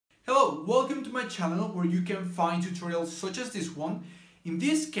Well, welcome to my channel where you can find tutorials such as this one. In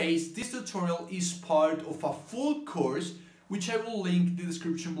this case, this tutorial is part of a full course which I will link in the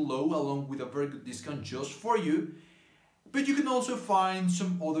description below along with a very good discount just for you. But you can also find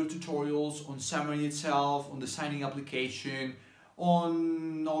some other tutorials on Xamarin itself, on the signing application,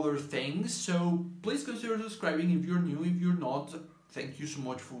 on other things. So please consider subscribing if you're new. If you're not, thank you so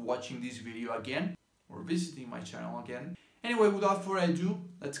much for watching this video again or visiting my channel again. Anyway, without further ado,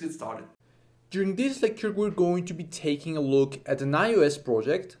 let's get started. During this lecture, we're going to be taking a look at an iOS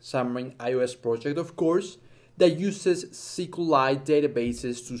project, Xamarin.iOS project of course, that uses SQLite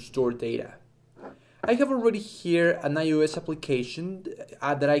databases to store data. I have already here an iOS application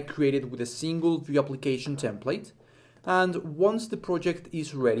that I created with a single view application template. And once the project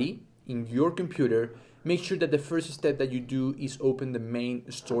is ready in your computer, make sure that the first step that you do is open the Main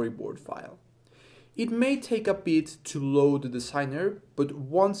Storyboard file. It may take a bit to load the designer, but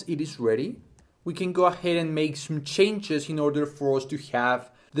once it is ready, we can go ahead and make some changes in order for us to have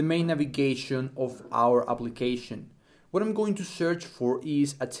the main navigation of our application. What I'm going to search for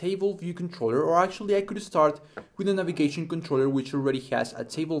is a table view controller, or actually I could start with a navigation controller which already has a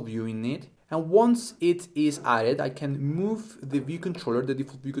table view in it. And once it is added, I can move the view controller, the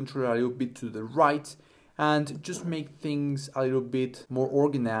default view controller, a little bit to the right and just make things a little bit more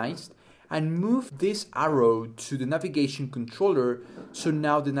organized. And move this arrow to the navigation controller, so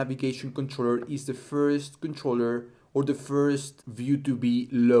now the navigation controller is the first controller or the first view to be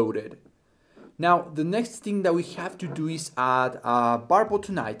loaded. Now the next thing that we have to do is add a bar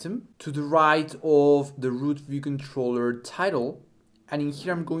button item to the right of the root view controller title, and in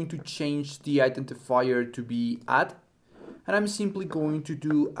here I'm going to change the identifier to be add, and I'm simply going to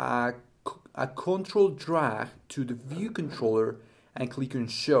do a control drag to the view controller and click on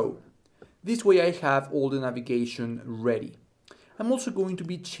show. This way I have all the navigation ready. I'm also going to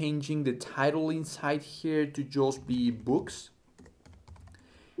be changing the title inside here to just be books.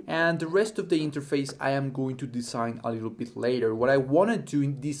 And the rest of the interface I am going to design a little bit later. What I want to do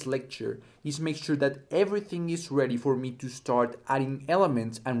in this lecture is make sure that everything is ready for me to start adding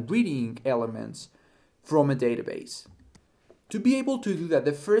elements and reading elements from a database. To be able to do that,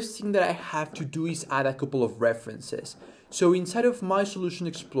 the first thing that I have to do is add a couple of references. So inside of my Solution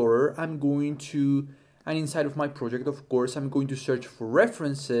Explorer, and inside of my project, of course, I'm going to search for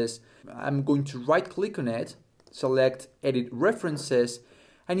references. I'm going to right click on it, select Edit References,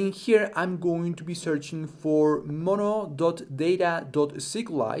 and in here I'm going to be searching for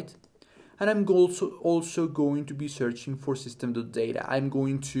mono.data.SQLite, and I'm also going to be searching for system.data. I'm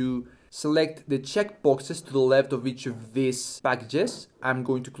going to select the checkboxes to the left of each of these packages. I'm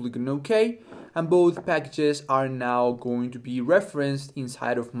going to click on OK, and both packages are now going to be referenced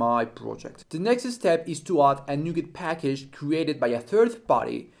inside of my project. The next step is to add a NuGet package created by a third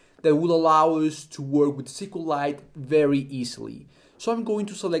party that will allow us to work with SQLite very easily. So I'm going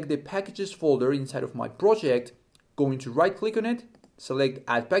to select the packages folder inside of my project, going to right click on it, select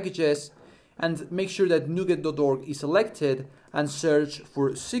add packages, and make sure that NuGet.org is selected and search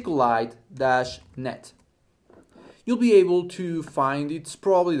for SQLite-net. You'll be able to find, it's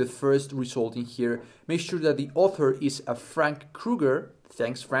probably the first result in here. Make sure that the author is a Frank Kruger.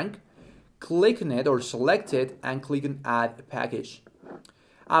 Thanks, Frank. Click on it or select it and click on add package.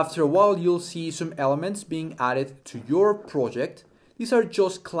 After a while, you'll see some elements being added to your project. These are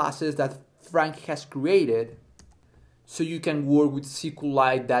just classes that Frank has created, so you can work with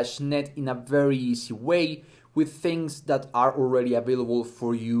SQLite-net in a very easy way with things that are already available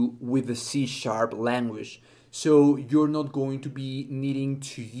for you with the C# language. So you're not going to be needing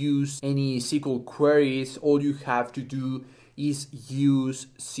to use any SQL queries. All you have to do is use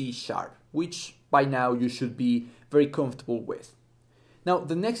C#, which by now you should be very comfortable with. Now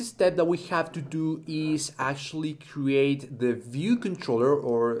the next step that we have to do is actually create the view controller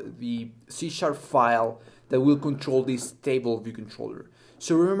or the C# file that will control this table view controller.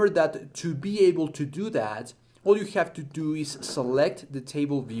 So remember that to be able to do that, all you have to do is select the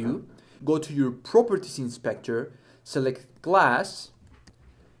table view, go to your properties inspector, select class,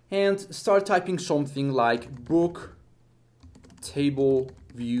 and start typing something like book table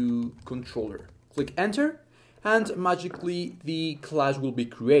view controller. Click enter, and magically the class will be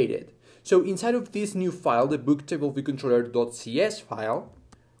created. So inside of this new file, the book table view controller.cs file,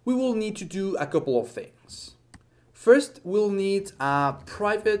 we will need to do a couple of things. First, we'll need a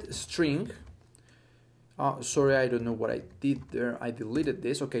private string. Sorry, I don't know what I did there. I deleted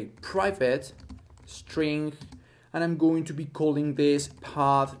this. Okay, private string, and I'm going to be calling this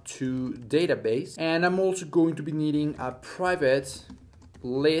path to database. And I'm also going to be needing a private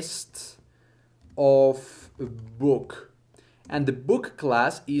list of book. And the book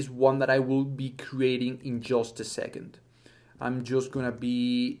class is one that I will be creating in just a second. I'm just gonna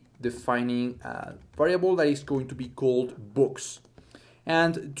be defining a variable that is going to be called books.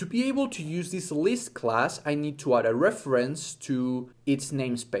 And to be able to use this list class, I need to add a reference to its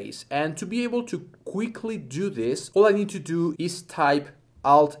namespace. And to be able to quickly do this, all I need to do is type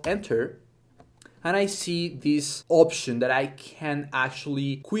Alt-Enter, and I see this option that I can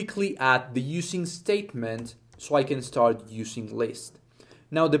actually quickly add the using statement so I can start using list.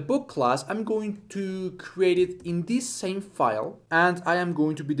 Now the book class, I'm going to create it in this same file, and I am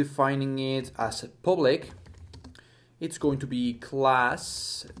going to be defining it as a public. It's going to be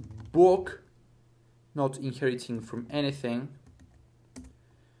class book, not inheriting from anything.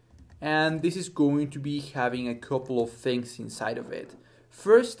 And this is going to be having a couple of things inside of it.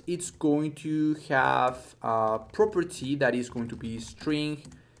 First, it's going to have a property that is going to be string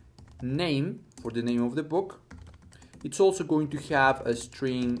name for the name of the book. It's also going to have a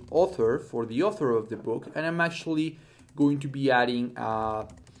string author for the author of the book, and I'm actually going to be adding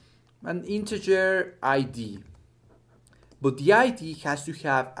an integer ID. But the ID has to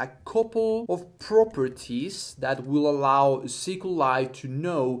have a couple of properties that will allow SQLite to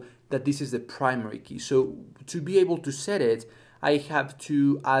know that this is the primary key. So to be able to set it, I have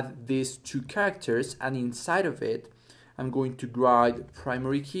to add these two characters, and inside of it, I'm going to write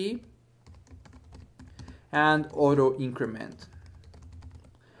primary key and auto increment.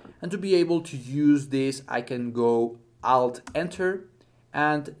 And to be able to use this, I can go Alt-Enter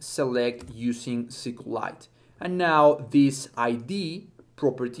and select using SQLite. And now this ID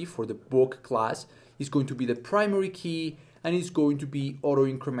property for the book class is going to be the primary key, and it's going to be auto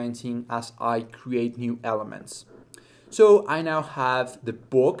incrementing as I create new elements. So I now have the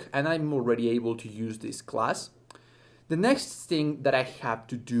book, and I'm already able to use this class. The next thing that I have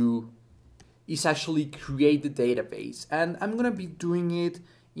to do is actually create the database, and I'm gonna be doing it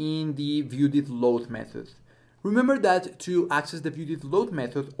in the viewDidLoad method. Remember that to access the viewDidLoad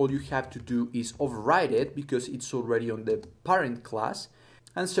method, all you have to do is override it because it's already on the parent class,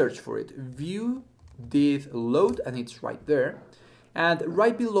 and search for it. viewDidLoad, and it's right there. And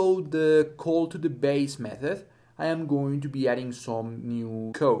right below the call to the base method, I am going to be adding some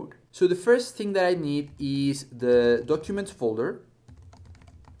new code. So the first thing that I need is the documents folder.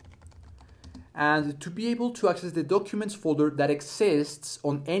 And to be able to access the documents folder that exists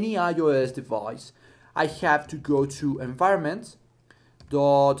on any iOS device, I have to go to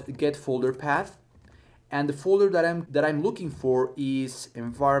environment.getFolderPath, and the folder that I'm looking for is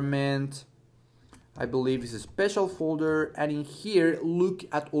environment. I believe it's a special folder, and in here look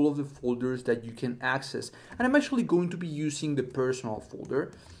at all of the folders that you can access. And I'm actually going to be using the personal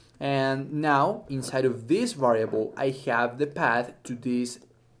folder. And now inside of this variable, I have the path to this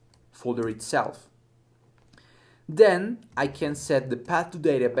folder itself. Then I can set the path to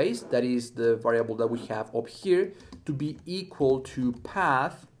database, that is the variable that we have up here, to be equal to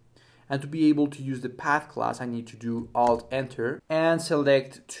path. And to be able to use the path class, I need to do Alt-Enter and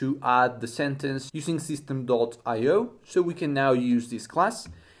select to add the sentence using system.io. So we can now use this class.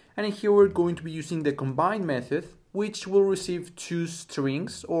 And in here we're going to be using the combine method, which will receive 2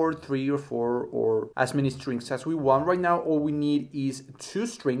 strings or 3 or 4 or as many strings as we want. Right now all we need is 2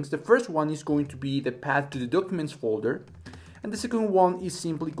 strings. The first one is going to be the path to the documents folder, and the second one is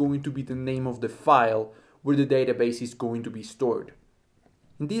simply going to be the name of the file where the database is going to be stored.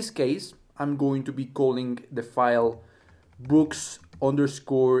 In this case, I'm going to be calling the file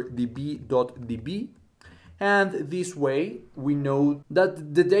books_db.db, and this way we know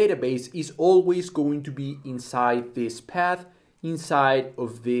that the database is always going to be inside this path, inside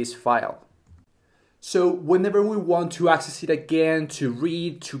of this file. So whenever we want to access it again, to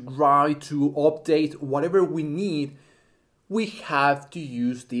read, to write, to update, whatever we need, we have to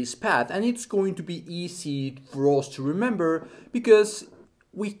use this path, and it's going to be easy for us to remember because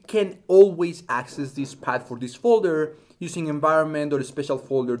we can always access this path for this folder using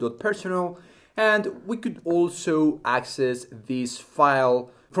environment.specialfolder.personal, and we could also access this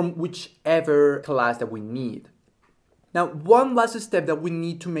file from whichever class that we need. Now, one last step that we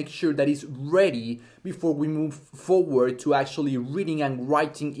need to make sure that is ready before we move forward to actually reading and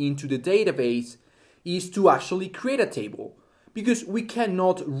writing into the database is to actually create a table, because we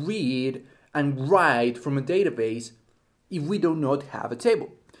cannot read and write from a database if we do not have a table.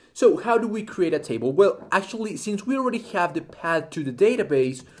 So how do we create a table? Well, actually, since we already have the path to the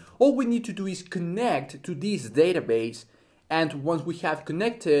database, all we need to do is connect to this database, and once we have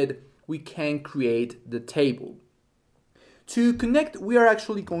connected, we can create the table. To connect, we are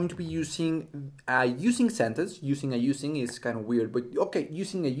actually going to be using a using sentence. Using a using is kind of weird, but okay,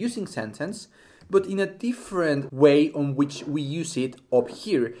 using a using sentence. but in a different way on which we use it up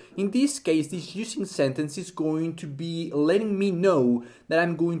here. In this case, this using sentence is going to be letting me know that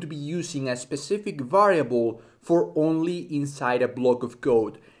I'm going to be using a specific variable for only inside a block of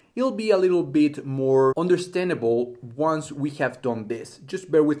code. It'll be a little bit more understandable once we have done this. Just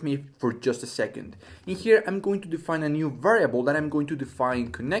bear with me for just a second. In here, I'm going to define a new variable that I'm going to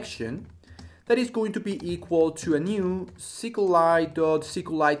define connection. That is going to be equal to a new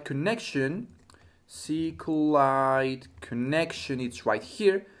SQLite connection. SQLite connection, it's right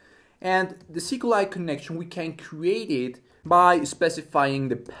here. And the SQLite connection, we can create it by specifying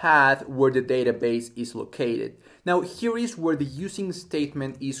the path where the database is located. Now, here is where the using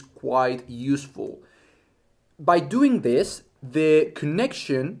statement is quite useful. By doing this, the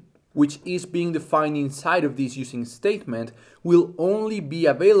connection, which is being defined inside of this using statement, will only be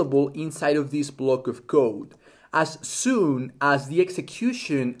available inside of this block of code. As soon as the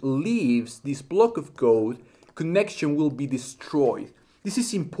execution leaves this block of code, connection will be destroyed. This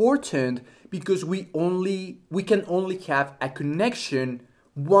is important because we can only have a connection,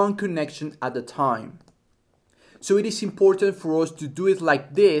 one connection at a time. So it is important for us to do it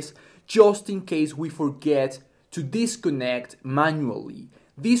like this, just in case we forget to disconnect manually.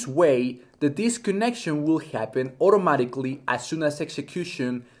 This way, the disconnection will happen automatically as soon as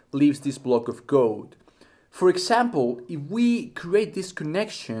execution leaves this block of code. For example, if we create this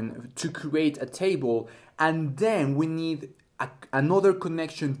connection to create a table and then we need another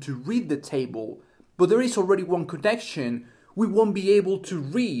connection to read the table, but there is already one connection, we won't be able to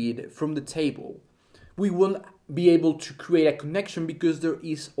read from the table. We won't be able to create a connection because there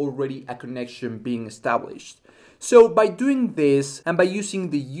is already a connection being established. So by doing this and by using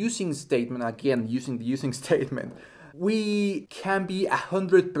the using statement, again using the using statement, we can be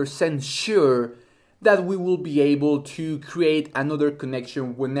 100% sure that we will be able to create another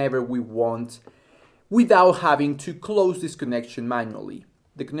connection whenever we want without having to close this connection manually.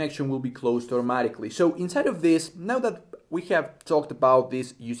 The connection will be closed automatically. So inside of this, now that we have talked about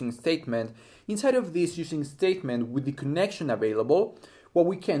this using statement, inside of this using statement with the connection available, what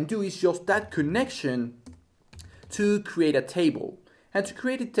we can do is just that connection to create a table. And to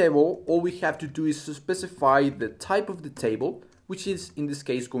create a table, all we have to do is to specify the type of the table, which is in this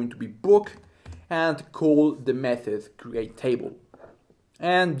case going to be book, and call the method createTable.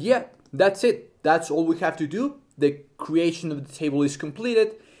 And yeah, that's it. That's all we have to do. The creation of the table is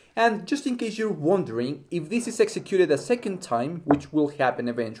completed. And just in case you're wondering, if this is executed a second time, which will happen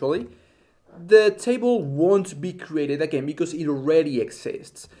eventually, the table won't be created again because it already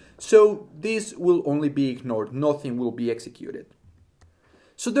exists. So this will only be ignored. Nothing will be executed.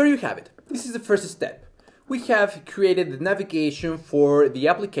 So there you have it. This is the first step. We have created the navigation for the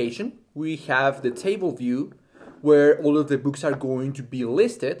application. We have the table view where all of the books are going to be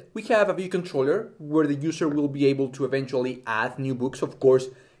listed. We have a view controller where the user will be able to eventually add new books. Of course,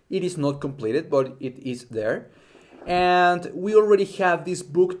 it is not completed, but it is there. And we already have this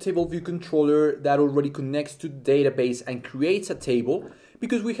book table view controller that already connects to the database and creates a table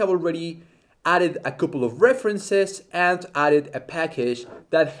because we have already added a couple of references and added a package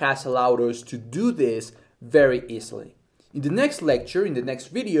that has allowed us to do this very easily. In the next lecture, in the next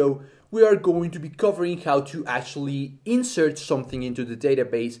video, we are going to be covering how to actually insert something into the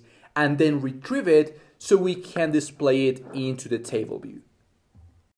database and then retrieve it so we can display it into the table view.